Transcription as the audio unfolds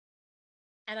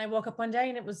And I woke up one day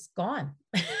and it was gone,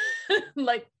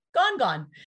 like gone.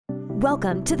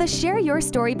 Welcome to the Share Your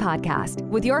Story podcast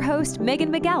with your host,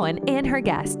 Megan McGowan, and her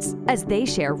guests as they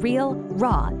share real,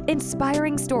 raw,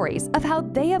 inspiring stories of how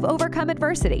they have overcome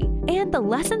adversity and the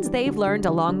lessons they've learned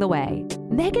along the way.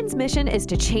 Megan's mission is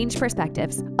to change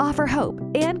perspectives, offer hope,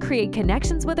 and create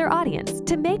connections with her audience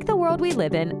to make the world we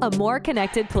live in a more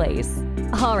connected place.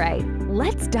 All right,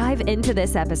 let's dive into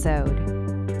this episode.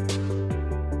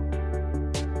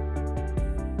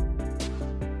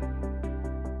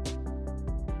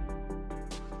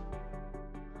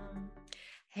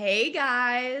 Hey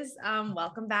guys,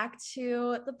 welcome back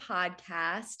to the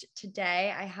podcast.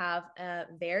 Today I have a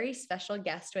very special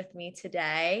guest with me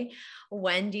today.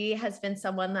 Wendy has been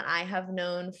someone that I have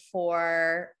known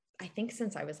for, I think,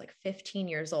 since I was like 15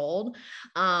 years old.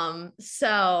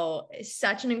 So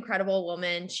such an incredible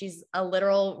woman. She's a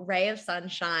literal ray of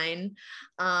sunshine.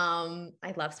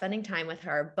 I love spending time with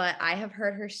her, but I have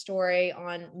heard her story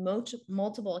on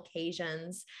multiple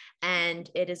occasions, and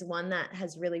it is one that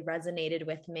has really resonated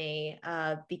with me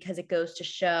because it goes to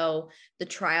show the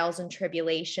trials and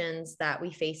tribulations that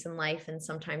we face in life. And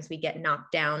sometimes we get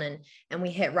knocked down and we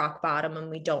hit rock bottom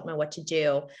and we don't know what to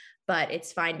do. But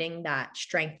it's finding that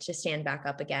strength to stand back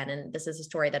up again. And this is a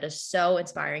story that is so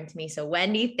inspiring to me. So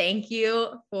Wendy, thank you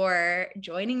for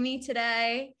joining me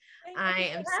today.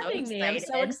 I am so excited. I'm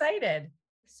so excited.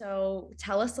 So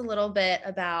tell us a little bit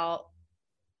about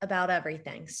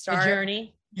everything. The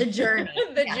journey. The journey.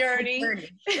 The journey.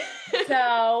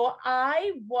 So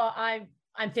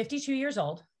I'm 52 years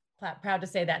old. Proud to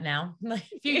say that now. A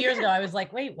few years ago, I was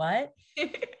like, wait, what?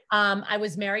 I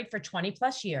was married for 20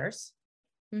 plus years.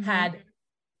 Had,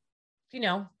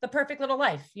 the perfect little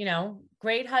life,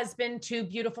 great husband, 2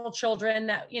 beautiful children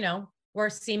that, were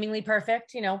seemingly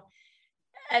perfect,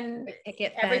 and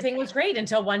everything was great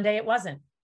until one day it wasn't.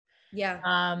 Yeah.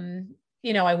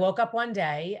 I woke up one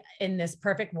day in this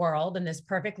perfect world, in this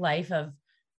perfect life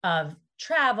of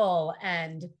travel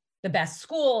and the best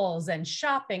schools and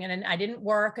shopping. And I didn't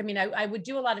work. I mean, I would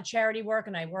do a lot of charity work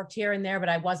and I worked here and there, but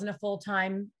I wasn't a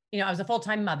full-time, I was a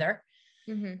full-time mother.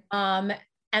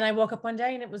 And I woke up one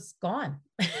day and it was gone,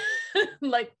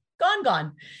 like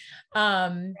gone.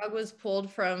 Rug was pulled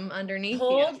from underneath.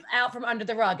 Pulled out from under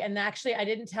the rug. And actually, I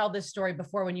didn't tell this story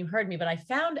before when you heard me, but I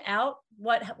found out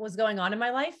what was going on in my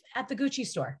life at the Gucci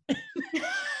store. Did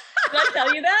I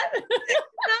tell you that?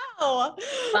 No.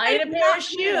 Buying a pair of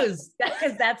shoes.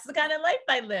 Because that's the kind of life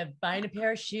I live, buying a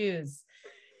pair of shoes.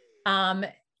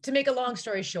 To make a long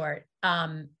story short,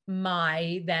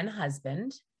 my then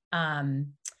husband,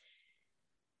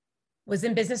 was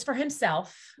in business for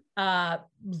himself,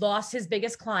 lost his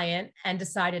biggest client and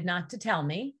decided not to tell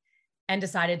me and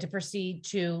decided to proceed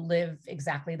to live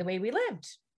exactly the way we lived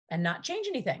and not change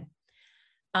anything.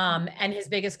 And his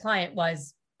biggest client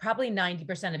was probably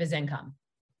 90% of his income.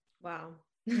 Wow.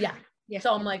 Yeah.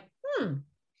 So I'm like, how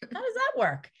does that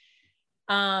work?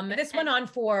 This went on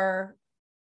for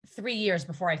 3 years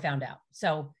before I found out.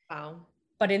 So, wow.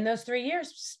 But in those 3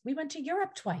 years, we went to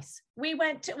Europe twice. We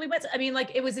went, I mean,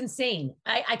 like, it was insane.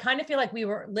 I kind of feel like we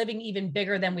were living even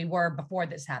bigger than we were before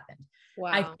this happened. Wow.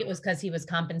 I think it was because he was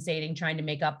compensating, trying to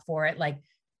make up for it, like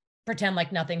pretend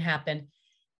like nothing happened.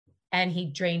 And he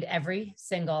drained every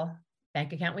single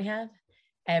bank account we had,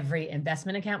 every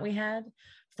investment account we had,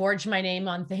 forged my name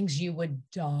on things you would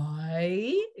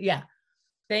die. Yeah.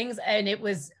 Things. And it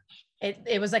was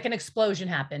like an explosion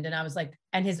happened. And I was like,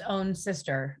 and his own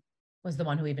sister was the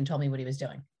one who even told me what he was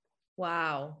doing.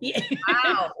 Wow. Yeah.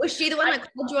 Wow. Was she the one that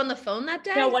called you on the phone that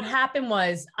day? No, what happened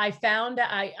was I found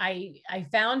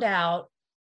out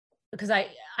because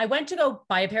I went to go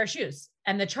buy a pair of shoes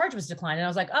and the charge was declined. And I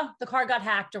was like, oh, the car got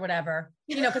hacked or whatever,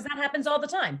 because that happens all the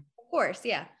time. Of course.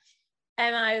 Yeah.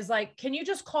 And I was like, can you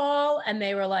just call? And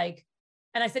they were like,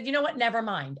 and I said, you know what? Never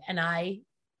mind. And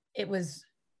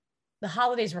the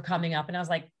holidays were coming up and I was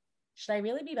like, should I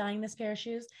really be buying this pair of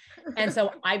shoes? And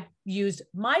so I used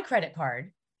my credit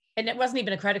card, and it wasn't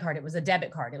even a credit card. It was a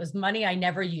debit card. It was money I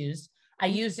never used. I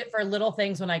used it for little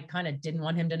things when I kind of didn't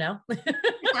want him to know. And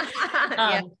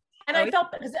I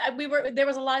felt because there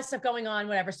was a lot of stuff going on,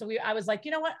 whatever. So I was like,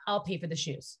 you know what? I'll pay for the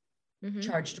shoes.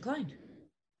 Charge declined.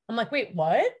 I'm like, wait,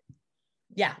 what?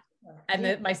 Yeah.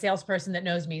 And my salesperson that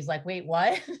knows me is like, wait,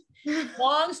 what?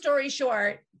 Long story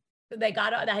short, I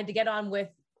had to get on with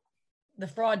the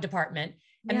fraud department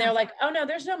and they're like, oh no,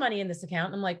 there's no money in this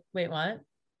account. I'm like, wait, what?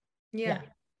 Yeah.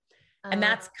 And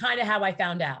that's kind of how I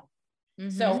found out.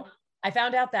 So I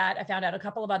found out a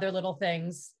couple of other little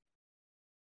things.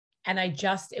 And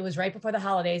it was right before the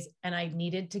holidays and I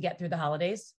needed to get through the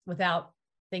holidays without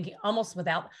thinking,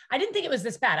 I didn't think it was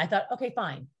this bad. I thought, okay,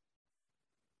 fine.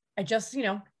 I just,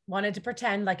 wanted to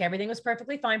pretend like everything was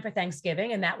perfectly fine for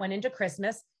Thanksgiving. And that went into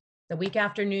Christmas. The week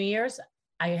after New Year's,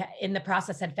 I, in the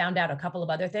process, had found out a couple of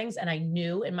other things. And I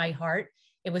knew in my heart,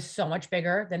 it was so much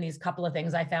bigger than these couple of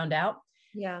things I found out.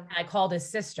 Yeah. And I called his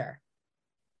sister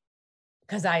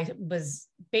because I was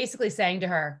basically saying to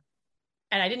her,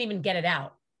 and I didn't even get it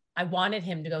out, I wanted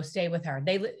him to go stay with her.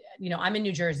 I'm in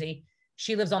New Jersey.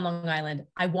 She lives on Long Island.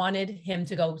 I wanted him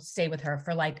to go stay with her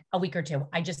for like a week or two.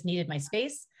 I just needed my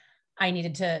space. I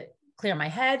needed to clear my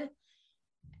head.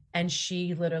 And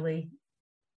she literally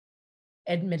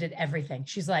admitted everything.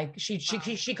 She's like, she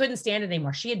couldn't stand it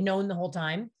anymore. She had known the whole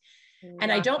time. Wow.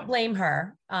 And I don't blame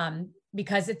her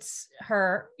because it's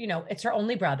her, it's her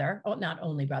only brother. Oh, not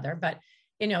only brother, but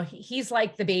he's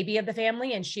like the baby of the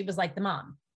family. And she was like the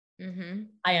mom. Mm-hmm.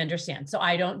 I understand. So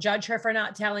I don't judge her for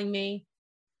not telling me,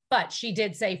 but she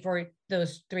did say for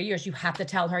those 3 years, you have to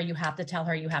tell her, you have to tell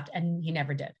her, and he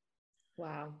never did.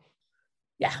 Wow.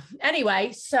 Yeah.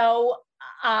 Anyway, so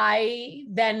I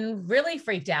then really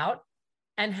freaked out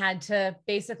and had to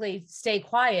basically stay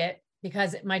quiet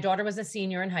because my daughter was a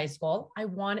senior in high school.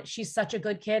 She's such a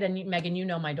good kid. And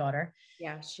Megan, my daughter.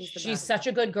 Yeah. She's best. Such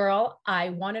a good girl. I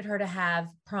wanted her to have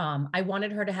prom. I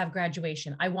wanted her to have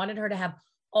graduation. I wanted her to have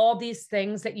all these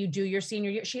things that you do your senior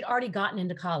year. She'd already gotten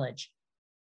into college.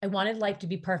 I wanted life to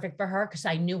be perfect for her because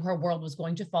I knew her world was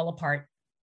going to fall apart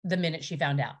the minute she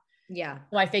found out. Yeah.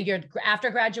 So I figured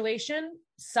after graduation,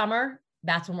 summer,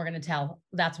 that's when we'll tell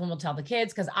the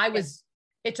kids. Cause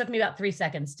it took me about 3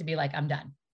 seconds to be like, I'm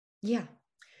done. Yeah.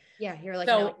 Yeah. You're like,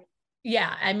 so, no.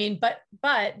 Yeah, I mean, but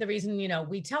the reason,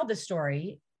 we tell this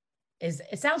story is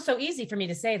it sounds so easy for me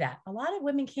to say that a lot of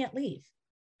women can't leave.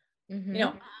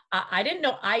 Mm-hmm. I didn't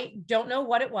know. I don't know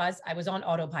what it was. I was on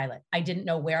autopilot. I didn't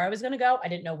know where I was going to go. I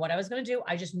didn't know what I was going to do.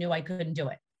 I just knew I couldn't do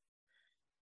it.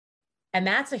 And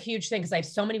that's a huge thing because I have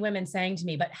so many women saying to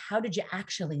me, but how did you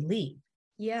actually leave?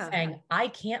 Yeah. Saying, I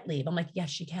can't leave. I'm like,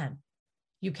 yes, you can.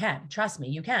 You can. Trust me,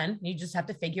 you can. You just have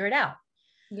to figure it out.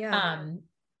 Yeah.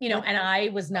 And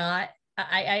I was not,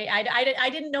 I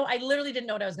didn't know. I literally didn't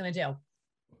know what I was going to do.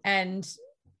 And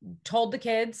told the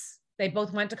kids. They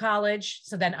both went to college.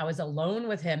 So then I was alone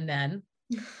with him then.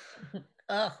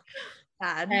 Ugh.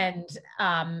 Bad. And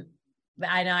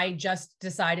I just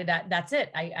decided that that's it.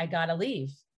 I gotta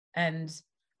leave. And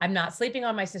I'm not sleeping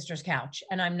on my sister's couch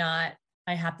and I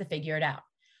have to figure it out.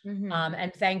 Mm-hmm.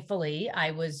 And thankfully I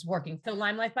was working for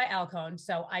Limelight by Alcone.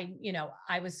 So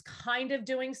I was kind of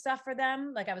doing stuff for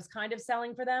them. Like I was kind of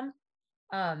selling for them.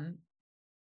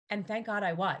 And thank God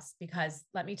I was, because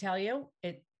let me tell you,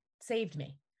 it saved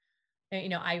me.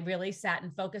 I really sat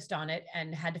and focused on it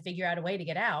and had to figure out a way to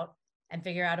get out and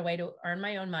figure out a way to earn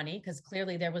my own money because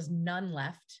clearly there was none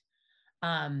left.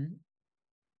 And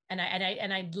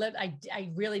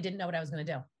I really didn't know what I was going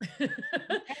to do.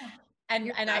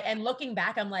 And looking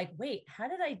back, I'm like, wait, how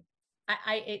did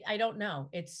I don't know.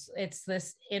 It's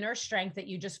this inner strength that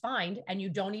you just find and you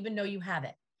don't even know you have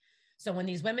it. So when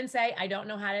these women say, I don't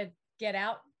know how to get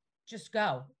out, just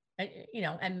go,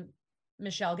 and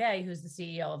Michelle Gay, who's the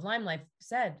CEO of Limelight,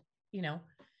 said,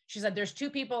 she said, there's 2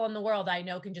 people in the world I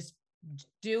know can just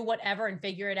do whatever and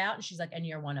figure it out. And she's like, and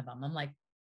you're one of them. I'm like,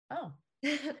 oh,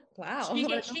 wow.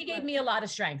 She gave me a lot of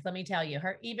strength. Let me tell you,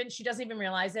 she doesn't even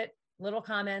realize it. Little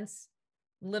comments,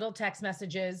 little text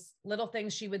messages, little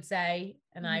things she would say.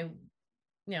 And I,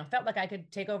 felt like I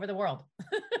could take over the world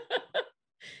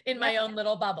in my own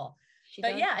little bubble.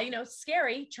 But yeah,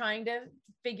 scary trying to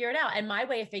figure it out. And my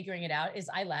way of figuring it out is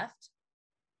I left.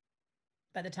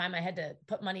 By the time I had to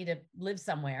put money to live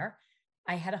somewhere,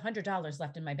 I had $100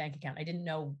 left in my bank account. I didn't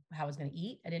know how I was going to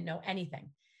eat. I didn't know anything.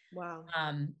 Wow.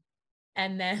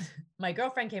 And then my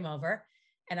girlfriend came over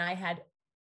and I had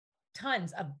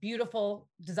tons of beautiful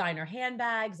designer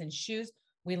handbags and shoes.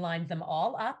 We lined them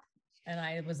all up and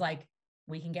I was like,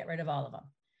 we can get rid of all of them.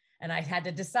 And I had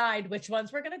to decide which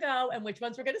ones were going to go and which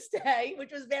ones were going to stay,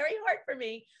 which was very hard for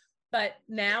me. But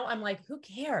now I'm like, who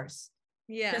cares?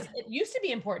 Yeah. Because it used to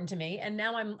be important to me. And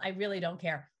now I really don't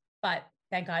care. But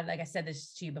thank God, like I said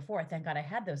this to you before, thank God I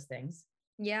had those things.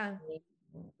 Yeah.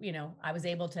 I was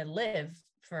able to live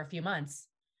for a few months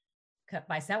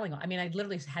by selling. I mean, I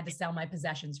literally had to sell my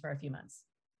possessions for a few months.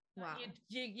 Wow.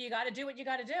 You got to do what you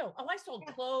got to do. Oh, I sold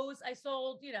clothes. I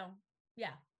sold,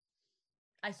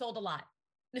 I sold a lot.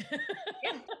 Yeah.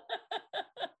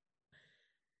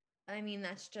 I mean,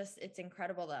 it's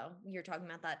incredible though. You're talking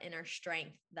about that inner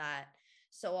strength that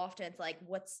so often it's like,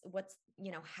 what's,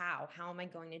 how am I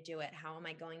going to do it? How am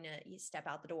I going to step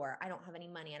out the door? I don't have any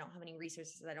money. I don't have any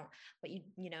resources. But you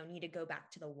need to go back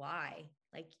to the why.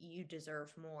 Like you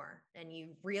deserve more and you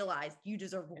realize you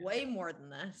deserve way more than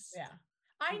this. Yeah.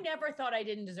 I never thought I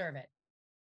didn't deserve it.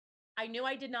 I knew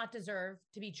I did not deserve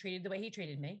to be treated the way he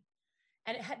treated me.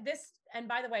 And it had this, and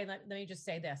by the way, let me just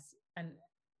say this, and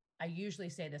I usually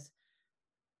say this.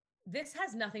 This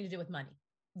has nothing to do with money.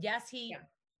 Yes, he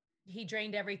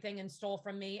drained everything and stole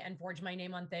from me and forged my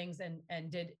name on things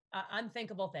and did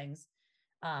unthinkable things.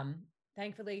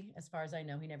 Thankfully, as far as I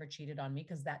know, he never cheated on me,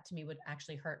 because that to me would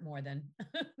actually hurt more than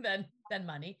than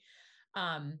money.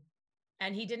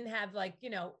 And he didn't have, like,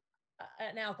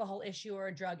 an alcohol issue or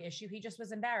a drug issue. He just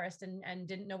was embarrassed and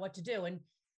didn't know what to do. And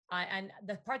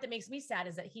the part that makes me sad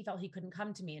is that he felt he couldn't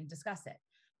come to me and discuss it,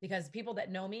 because people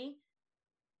that know me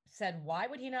said, why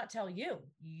would he not tell you?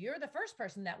 You're the first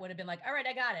person that would have been like, all right,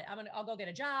 I got it. I'll go get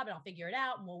a job and I'll figure it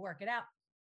out and we'll work it out.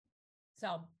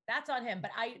 So that's on him.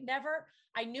 But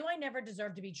I knew I never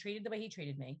deserved to be treated the way he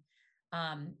treated me.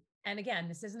 And again,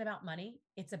 this isn't about money.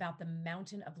 It's about the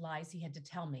mountain of lies he had to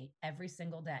tell me every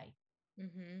single day,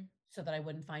 so that I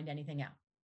wouldn't find anything out.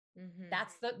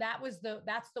 That's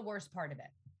the worst part of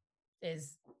it,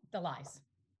 is the lies.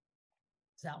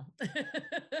 So,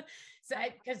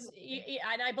 because,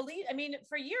 and I believe,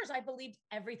 for years, I believed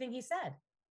everything he said.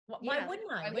 Why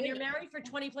wouldn't I? When you're married for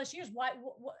 20 plus years, why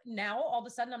now all of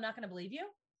a sudden I'm not going to believe you?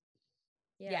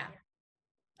 Yeah,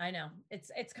 I know.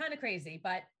 It's kind of crazy,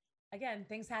 but again,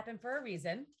 things happen for a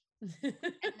reason. And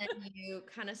then you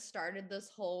kind of started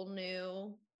this whole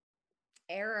new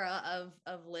era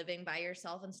of living by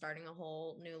yourself and starting a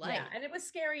whole new life. Yeah, and it was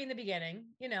scary in the beginning,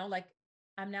 like,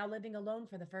 I'm now living alone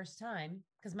for the first time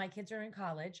because my kids are in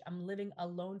college. I'm living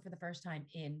alone for the first time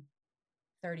in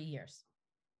 30 years.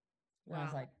 Wow. I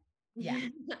was like, yeah,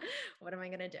 what am I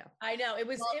going to do? I know it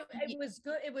was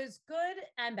good. It was good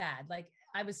and bad. Like,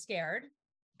 I was scared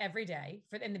every day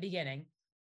in the beginning,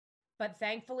 but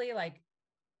thankfully, like,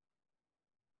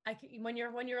 when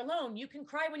you're alone, you can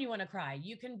cry when you want to cry.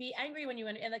 You can be angry when you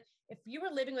want to, and like, if you were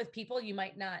living with people, you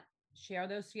might not share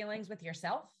those feelings with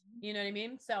yourself. You know what I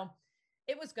mean? So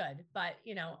it was good. But,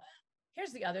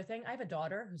 here's the other thing. I have a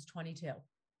daughter who's 22.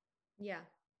 Yeah.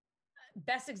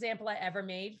 Best example I ever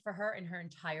made for her in her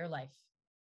entire life.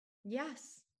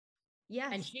 Yes.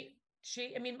 Yes.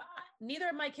 And neither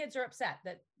of my kids are upset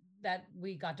that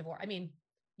we got divorced.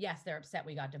 Yes, they're upset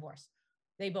we got divorced.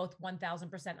 They both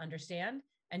 1000% understand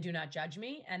and do not judge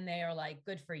me. And they are like,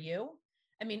 good for you.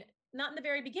 Not in the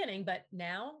very beginning, but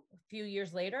now, a few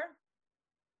years later,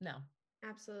 no.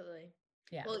 Absolutely.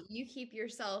 Yeah. Well, you keep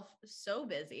yourself so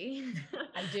busy.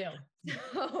 I do.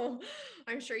 So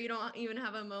I'm sure you don't even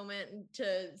have a moment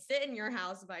to sit in your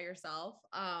house by yourself.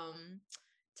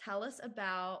 Tell us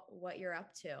about what you're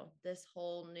up to, this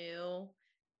whole new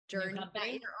journey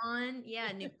that you're on.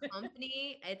 Yeah. New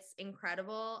company. It's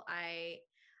incredible.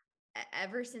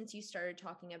 Ever since you started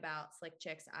talking about Slick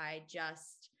Chicks,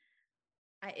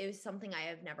 it was something I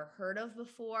have never heard of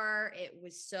before. It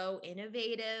was so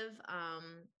innovative.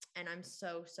 And I'm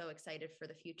so, so excited for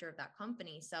the future of that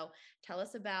company. So tell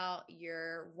us about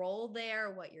your role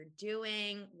there, what you're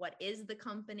doing, what is the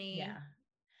company? Yeah.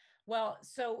 Well,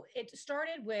 so it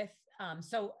started with,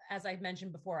 so as I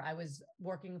mentioned before, I was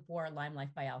working for Lime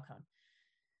Life by Alcone.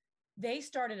 They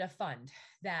started a fund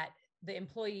that the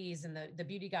employees and the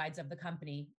beauty guides of the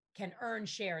company can earn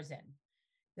shares in.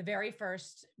 The very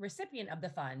first recipient of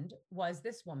the fund was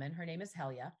this woman. Her name is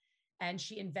Helia, and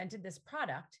she invented this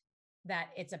product that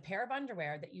it's a pair of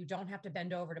underwear that you don't have to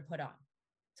bend over to put on.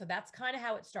 So that's kind of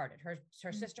how it started.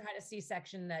 Her sister had a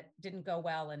C-section that didn't go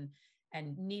well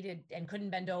and needed and couldn't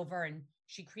bend over, and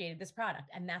she created this product,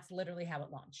 and that's literally how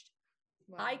it launched.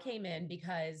 Wow. I came in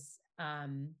because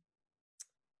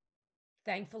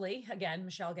thankfully, again,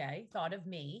 Michelle Gay thought of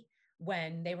me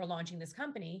when they were launching this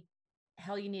company.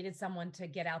 Hell, you needed someone to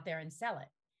get out there and sell it.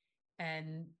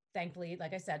 And thankfully,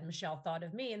 like I said, Michelle thought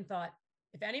of me and thought,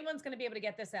 if anyone's going to be able to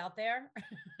get this out there,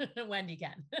 Wendy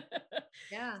can.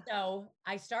 Yeah. So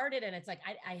I started, and it's like,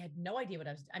 I had no idea what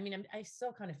I was, I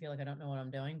still kind of feel like I don't know what I'm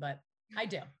doing, but I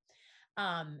do.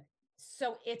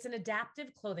 So it's an adaptive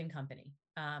clothing company.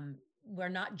 We're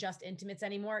not just intimates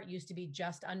anymore. It used to be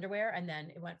just underwear. And then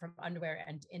it went from underwear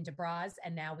and into bras.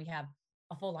 And now we have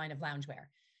a full line of loungewear.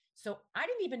 So I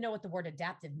didn't even know what the word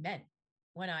adaptive meant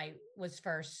when I was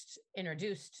first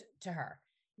introduced to her.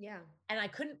 Yeah. And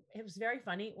it was very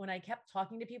funny when I kept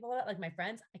talking to people about it, like my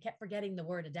friends, I kept forgetting the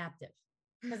word adaptive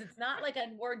because it's not like a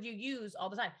word you use all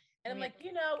the time. And I'm like,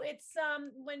 it's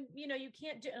when, you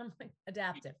can't do, and I'm like,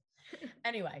 adaptive.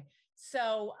 Anyway.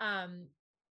 So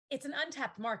it's an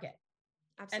untapped market.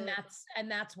 Absolutely.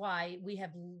 And that's why we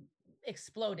have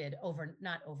exploded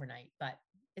not overnight, but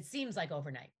it seems like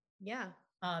overnight. Yeah.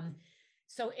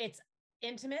 So it's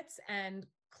intimates and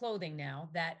clothing now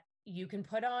that you can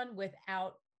put on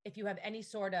without if you have any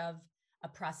sort of a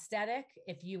prosthetic,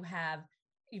 if you've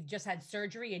just had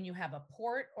surgery and you have a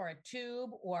port or a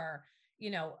tube, or,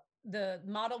 the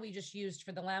model we just used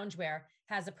for the loungewear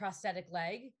has a prosthetic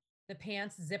leg, the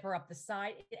pants zipper up the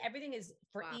side. Everything is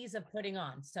for ease of putting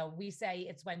on. So we say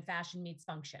it's when fashion meets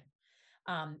function.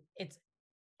 And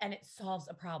it solves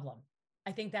a problem.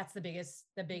 I think that's the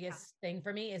biggest thing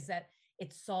for me, is that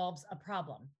it solves a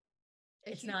problem.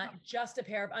 It's not just a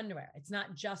pair of underwear. It's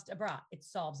not just a bra. It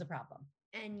solves a problem.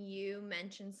 And you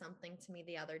mentioned something to me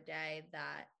the other day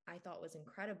that I thought was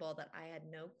incredible, that I had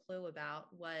no clue about,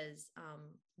 was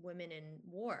women in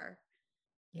war.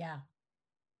 Yeah.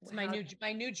 It's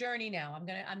my new journey now.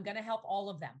 I'm gonna help all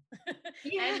of them.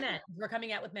 Yeah. And men. We're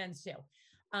coming out with men's too.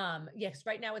 Yes,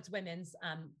 right now it's women's.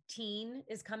 Teen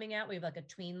is coming out. We have like a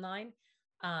tween line.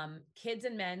 Kids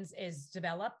and men's is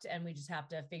developed, and we just have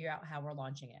to figure out how we're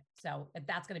launching it. So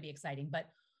that's going to be exciting. But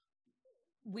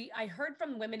I heard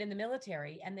from women in the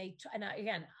military, and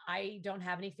again, I don't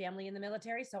have any family in the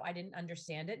military, so I didn't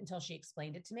understand it until she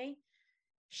explained it to me.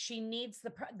 She needs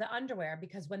the underwear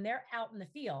because when they're out in the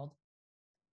field,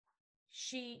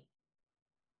 she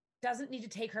doesn't need to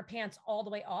take her pants all the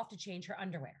way off to change her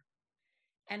underwear.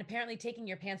 And apparently taking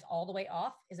your pants all the way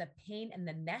off is a pain in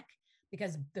the neck,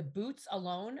 because the boots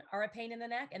alone are a pain in the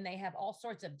neck, and they have all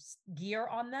sorts of gear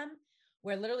on them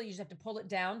where literally you just have to pull it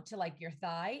down to like your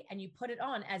thigh, and you put it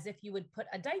on as if you would put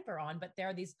a diaper on. But there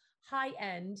are these high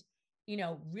end,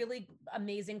 really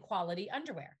amazing quality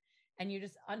underwear, and you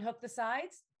just unhook the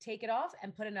sides, take it off,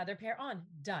 and put another pair on.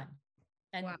 Done.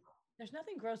 And there's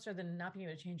nothing grosser than not being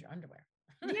able to change your underwear.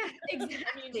 Yeah,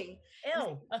 exactly.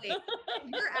 Ew. Exactly. If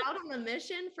you're out on a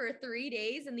mission for 3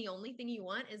 days and the only thing you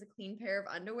want is a clean pair of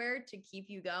underwear to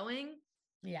keep you going,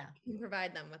 yeah, you can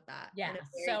provide them with that. Yeah.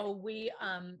 So we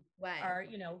are,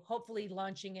 hopefully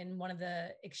launching in one of the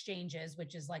exchanges,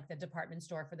 which is like the department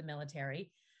store for the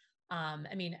military.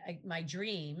 My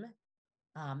dream,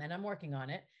 and I'm working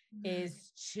on it,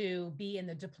 is to be in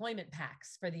the deployment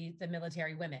packs for the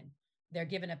military women. They're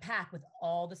given a pack with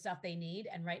all the stuff they need.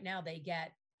 And right now they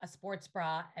get a sports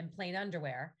bra and plain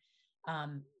underwear.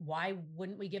 Why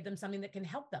wouldn't we give them something that can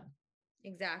help them?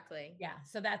 Exactly. Yeah.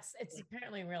 So it's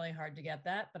apparently really hard to get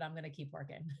that, but I'm going to keep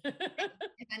working.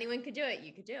 If anyone could do it,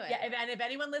 you could do it. Yeah. If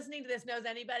anyone listening to this knows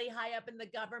anybody high up in the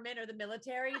government or the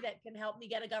military that can help me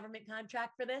get a government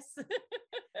contract for this,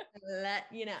 let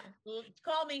you know.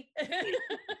 Call me.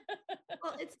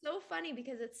 Well, it's so funny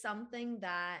because it's something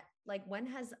that, like, when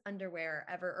has underwear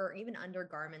ever, or even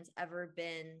undergarments ever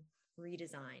been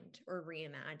redesigned or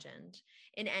reimagined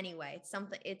in any way? It's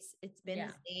something, it's been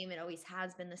the same. It always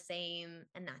has been the same,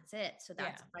 and that's it. So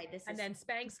that's why and then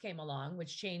Spanx came along,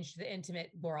 which changed the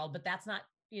intimate world, but that's not,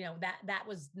 that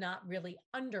was not really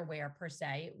underwear per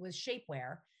se. It was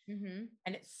shapewear. Mm-hmm.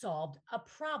 And it solved a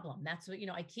problem. That's what,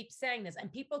 I keep saying this,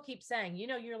 and people keep saying,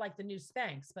 you're like the new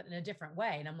Spanx, but in a different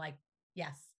way. And I'm like,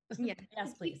 yes. Yeah.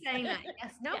 Yes, please. Keep saying that.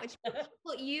 Yes. No, it's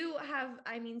well, you have,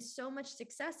 so much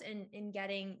success in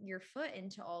getting your foot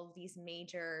into all of these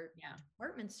major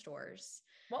department stores.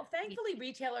 Well, thankfully,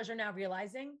 retailers are now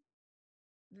realizing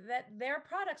that their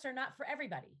products are not for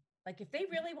everybody. Like, if they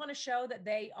really want to show that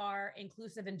they are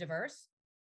inclusive and diverse,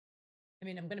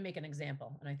 I'm going to make an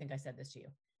example. And I think I said this to you.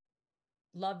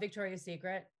 Love Victoria's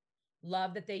Secret.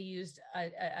 Love that they used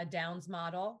a Downs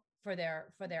model for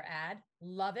their ad.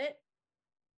 Love it.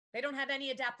 They don't have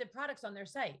any adaptive products on their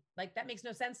site. Like, that makes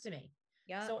no sense to me.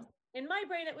 Yeah. So in my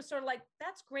brain, it was sort of like,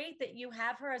 that's great that you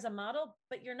have her as a model,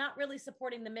 but you're not really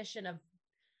supporting the mission of,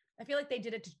 I feel like they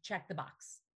did it to check the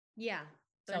box. Yeah.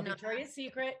 So Victoria's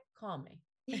Secret, call me.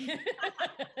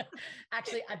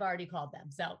 Actually, I've already called them.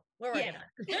 So we're working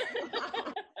on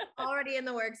it. Already in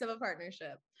the works of a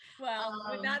partnership.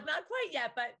 Well, not quite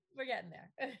yet, but we're getting there.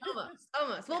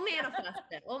 Almost. We'll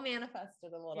manifest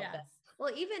it a little bit.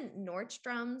 Well, even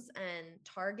Nordstrom's and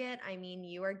Target,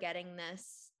 you are getting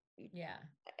this. Yeah.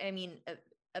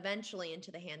 Eventually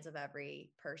into the hands of every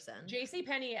person.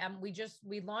 JCPenney,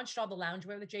 we launched all the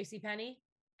loungewear with JCPenney,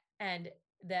 and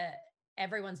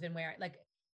everyone's been wearing, like,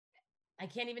 I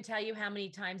can't even tell you how many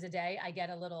times a day I get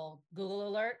a little Google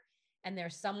alert, and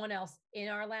there's someone else in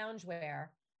our loungewear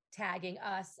tagging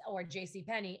us or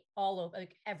JCPenney all over,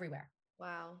 like, everywhere.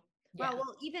 Wow. Yeah. Wow.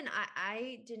 Well, even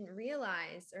I didn't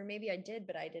realize, or maybe I did,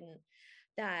 but I didn't,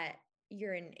 that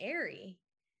you're in Aerie.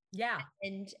 Yeah.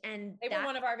 And they were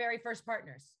one of our very first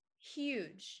partners.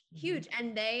 Huge.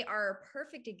 And they are a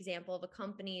perfect example of a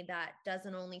company that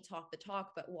doesn't only talk the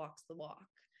talk, but walks the walk.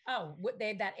 Oh, they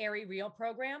have that Aerie Real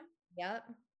program. Yep.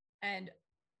 And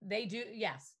they do.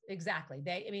 Yes, exactly.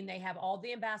 They have all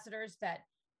the ambassadors that,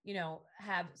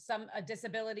 have a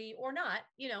disability or not,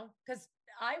 because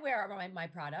I wear my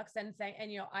products and say,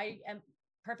 and, I am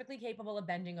perfectly capable of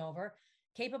bending over,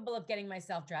 capable of getting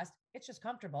myself dressed. It's just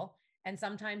comfortable. And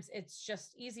sometimes it's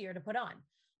just easier to put on,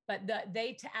 but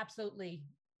they absolutely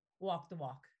walk the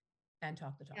walk and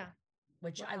talk the talk,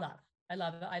 which I love. I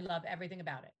love everything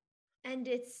about it. And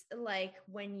it's like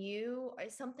when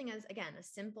something as, again, as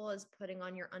simple as putting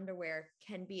on your underwear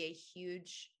can be a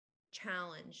huge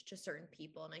challenge to certain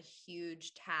people and a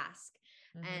huge task,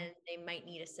 and they might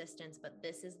need assistance, but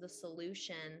this is the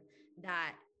solution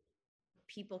that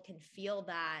people can feel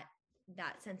that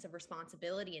sense of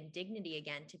responsibility and dignity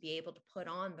again, to be able to put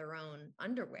on their own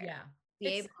underwear, be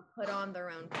able to put on their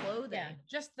own clothing.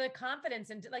 Just the confidence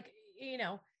and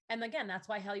and again, that's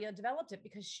why Helia developed it,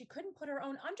 because she couldn't put her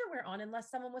own underwear on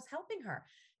unless someone was helping her.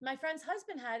 My friend's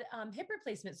husband had hip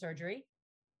replacement surgery.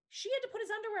 She had to put his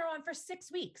underwear on for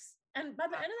 6 weeks. And by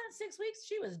the end of that 6 weeks,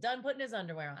 she was done putting his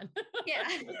underwear on.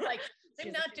 Like,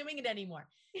 I'm not doing it anymore.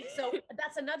 So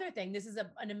that's another thing. This is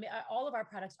all of our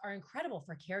products are incredible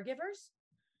for caregivers.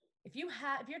 If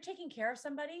you're taking care of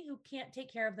somebody who can't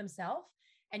take care of themselves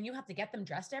and you have to get them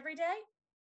dressed every day,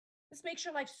 this makes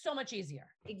your life so much easier.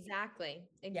 Exactly.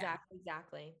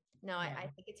 No, I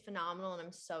think it's phenomenal. And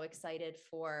I'm so excited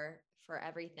for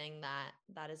everything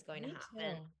that is going to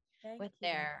happen. With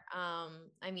there.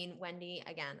 I mean, Wendy,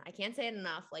 again, I can't say it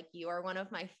enough. Like, you are one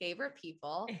of my favorite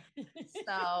people.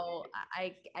 So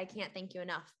I can't thank you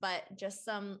enough, but just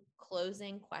some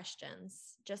closing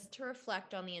questions, just to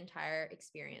reflect on the entire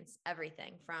experience,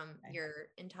 everything from your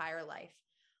entire life.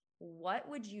 What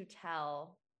would you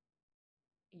tell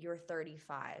your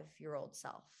 35-year-old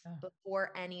self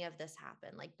before any of this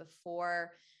happened? Like,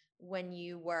 before, when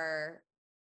you were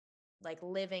like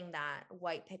living that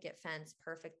white picket fence,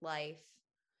 perfect life,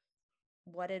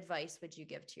 what advice would you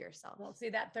give to yourself? Well, see,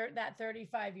 that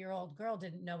 35-year-old girl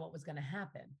didn't know what was going to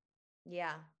happen.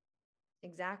 Yeah,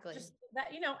 exactly. Just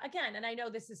that, again, and I know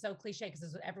this is so cliche because this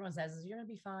is what everyone says, is you're going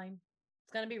to be fine.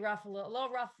 It's going to be rough, a little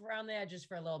rough around the edges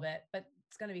for a little bit, but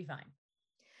it's going to be fine.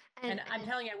 And I'm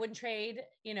telling you, I wouldn't trade,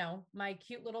 my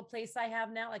cute little place I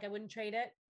have now. Like, I wouldn't trade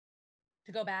it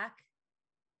to go back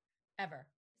ever.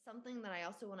 Something that I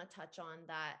also want to touch on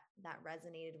that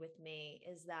resonated with me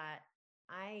is that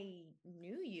I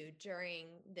knew you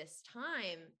during this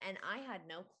time and I had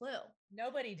no clue.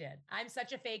 Nobody did. I'm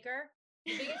such a faker.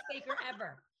 The biggest faker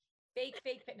ever. Fake.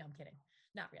 No, I'm kidding.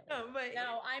 Not really.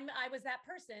 No, I was that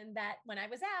person that when I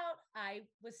was out, I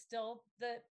was still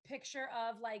the picture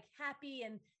of like happy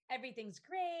and everything's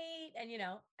great. And,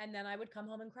 and then I would come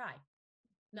home and cry.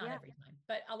 Not every time,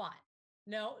 but a lot.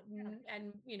 No.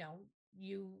 And,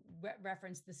 you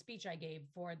referenced the speech I gave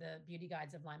for the Beauty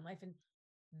Guides of Lyme Life, and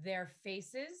their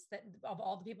faces, that of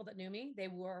all the people that knew me, they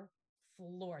were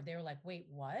floored. They were like, wait,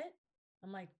 what?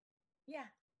 I'm like, yeah.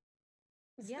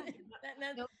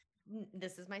 No,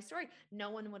 this is my story. No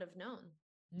one would have known.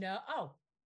 No. Oh,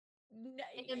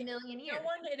 in a million years. No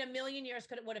one in a million years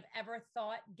would have ever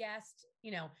thought, guessed,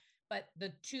 but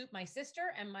my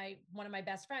sister and one of my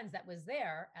best friends that was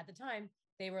there at the time,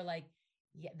 they were like,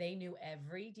 yeah, they knew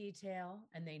every detail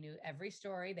and they knew every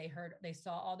story. They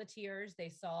saw all the tears. They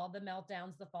saw the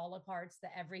meltdowns, the fall aparts, the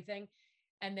everything.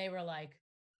 And they were like,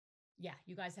 yeah,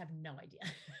 you guys have no idea.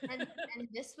 and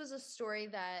this was a story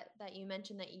that you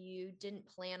mentioned that you didn't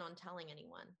plan on telling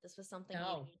anyone. This was something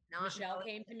Michelle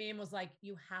came to me and was like,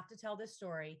 you have to tell this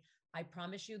story. I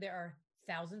promise you there are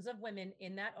thousands of women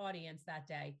in that audience that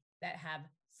day that have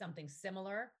something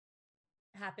similar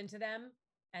happen to them.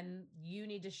 And you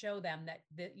need to show them that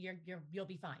you'll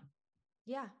be fine.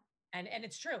 Yeah. And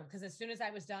it's true. Because as soon as I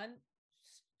was done,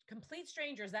 complete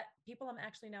strangers, that people I'm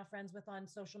actually now friends with on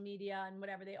social media and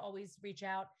whatever, they always reach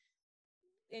out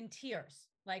in tears,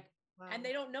 like, wow. And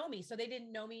they don't know me. So they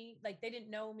didn't know me. Like, they didn't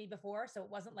know me before. So it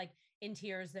wasn't like in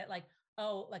tears that like,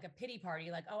 oh, like a pity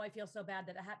party. Like, oh, I feel so bad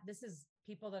that this is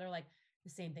people that are like, the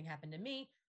same thing happened to me.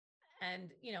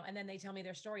 And, and then they tell me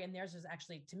their story, and theirs is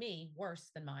actually, to me, worse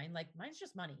than mine. Like, mine's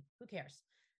just money. Who cares?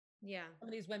 Yeah. Some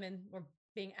of these women were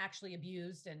being actually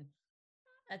abused, and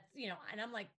that's, and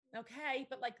I'm like, okay,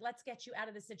 but like, let's get you out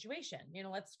of this situation.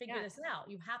 Let's figure this out.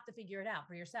 You have to figure it out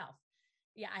for yourself.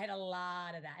 Yeah. I had a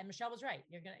lot of that. And Michelle was right.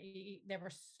 There were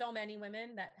so many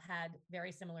women that had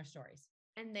very similar stories.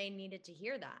 And they needed to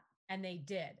hear that. And they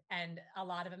did. And a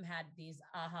lot of them had these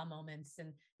aha moments,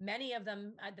 and many of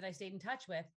them that I stayed in touch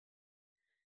with,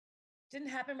 didn't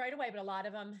happen right away, but a lot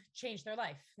of them changed their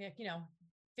life,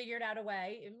 figured out a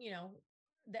way,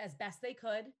 as best they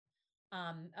could,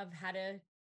 of how to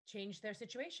change their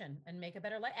situation and make a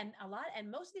better life.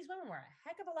 And most of these women were a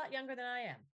heck of a lot younger than I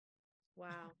am.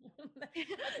 Wow. For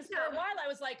a while I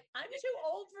was like, I'm too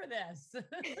old for this.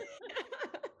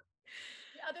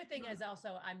 the other thing is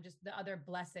also, the other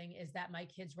blessing is that my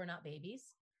kids were not babies.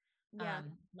 Yeah.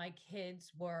 My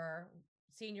kids were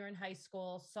senior in high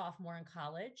school, sophomore in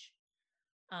college.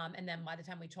 And then by the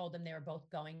time we told them, they were both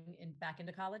going back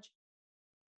into college.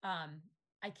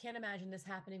 I can't imagine this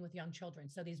happening with young children.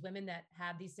 So these women that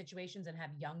have these situations and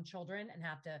have young children and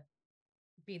have to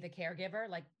be the caregiver,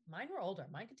 like mine were older,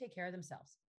 mine could take care of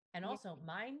themselves. And also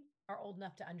mine are old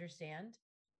enough to understand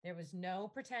there was no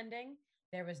pretending.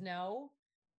 There was no,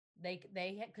 they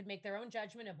could make their own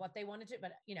judgment of what they wanted to,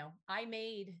 but I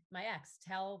made my ex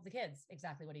tell the kids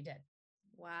exactly what he did.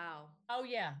 Wow. Oh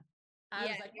yeah. I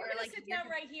was like, we're going to sit down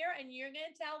right here and you're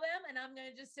going to tell them. And I'm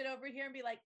going to just sit over here and be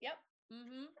like, yep.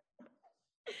 Mm-hmm.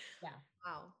 Yeah.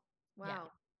 Wow.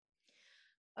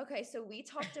 Yeah. Okay. So we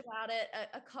talked about it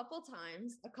a couple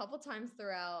times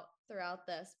throughout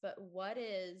this, but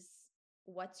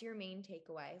what's your main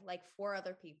takeaway? Like for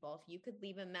other people, if you could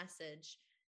leave a message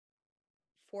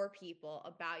for people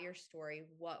about your story,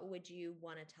 what would you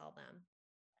want to tell them?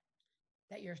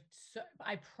 That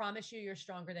I promise you're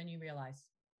stronger than you realize.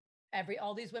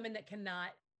 All these women that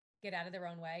cannot get out of their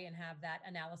own way and have that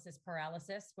analysis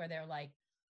paralysis where they're like,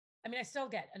 I still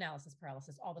get analysis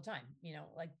paralysis all the time,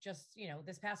 like just,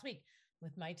 this past week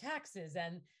with my taxes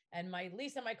and my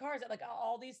lease on my cars, like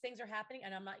all these things are happening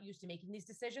and I'm not used to making these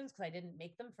decisions because I didn't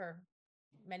make them for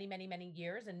many, many, many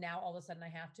years. And now all of a sudden I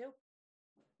have to.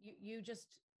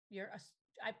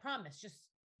 I promise, just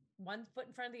one foot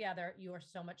in front of the other. You are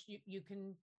so much, you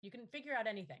can figure out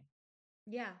anything.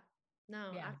 Yeah.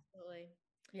 No, yeah. Absolutely.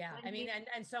 Yeah.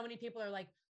 And so many people are like,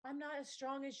 I'm not as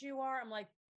strong as you are. I'm like,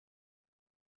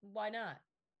 why not?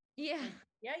 Yeah.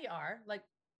 Yeah, you are. Like,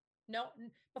 no,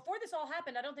 before this all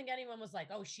happened, I don't think anyone was like,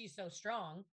 oh, she's so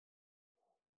strong.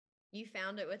 You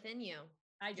found it within you.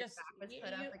 I just was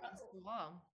put up against the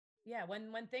wall. Yeah.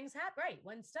 When things happen, right.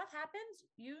 When stuff happens,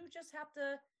 you just have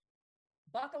to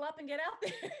buckle up and get out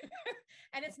there.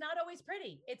 And it's not always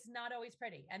pretty.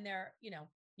 And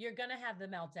you're going to have the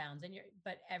meltdowns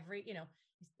but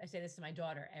I say this to my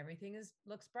daughter, everything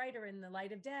looks brighter in the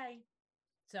light of day.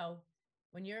 So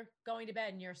when you're going to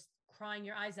bed and you're crying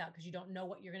your eyes out because you don't know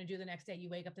what you're going to do the next day, you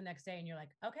wake up the next day and you're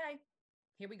like, okay,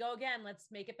 here we go again. Let's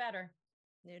make it better.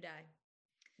 New day.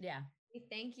 Yeah.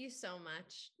 Thank you so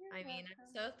much. I'm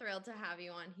so thrilled to have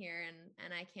you on here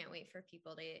and I can't wait for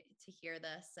people to hear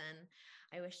this. And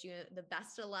I wish you the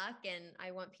best of luck. And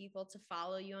I want people to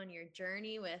follow you on your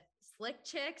journey with Slick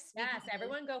Chicks. Yes.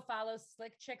 Everyone go follow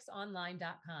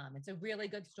slickchicksonline.com. It's a really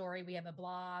good story. We have a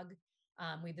blog.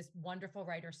 We have this wonderful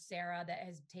writer, Sarah, that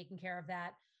has taken care of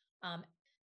that.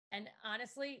 And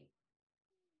honestly,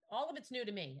 all of it's new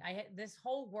to me. This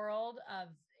whole world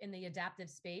in the adaptive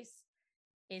space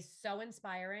is so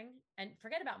inspiring. And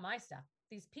forget about my stuff.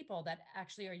 These people that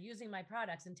actually are using my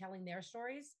products and telling their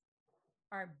stories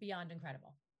are beyond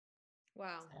incredible.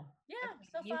 Wow. So, yeah. Okay.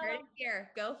 So you heard it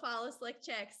here. Go follow Slick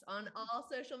Chicks on all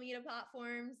social media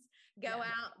platforms. Go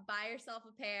out, buy yourself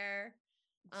a pair.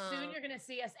 Soon you're going to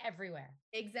see us everywhere.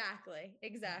 Exactly.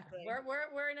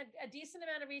 We're in a decent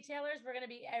amount of retailers. We're going to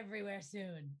be everywhere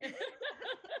soon.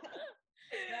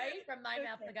 Right? From my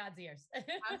mouth to God's ears.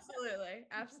 Absolutely.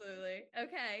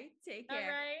 Okay. Take care. All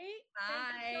right.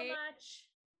 Bye. Thank you so much.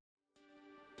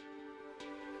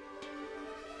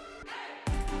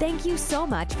 Thank you so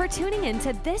much for tuning in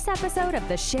to this episode of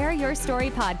the Share Your Story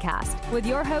podcast with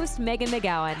your host, Megan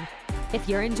McGowan. If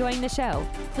you're enjoying the show,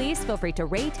 please feel free to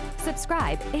rate,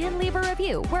 subscribe, and leave a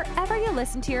review wherever you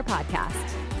listen to your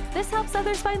podcast. This helps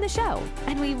others find the show,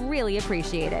 and we really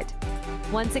appreciate it.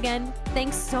 Once again,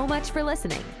 thanks so much for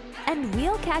listening, and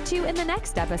we'll catch you in the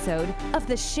next episode of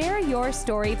the Share Your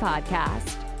Story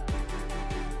podcast.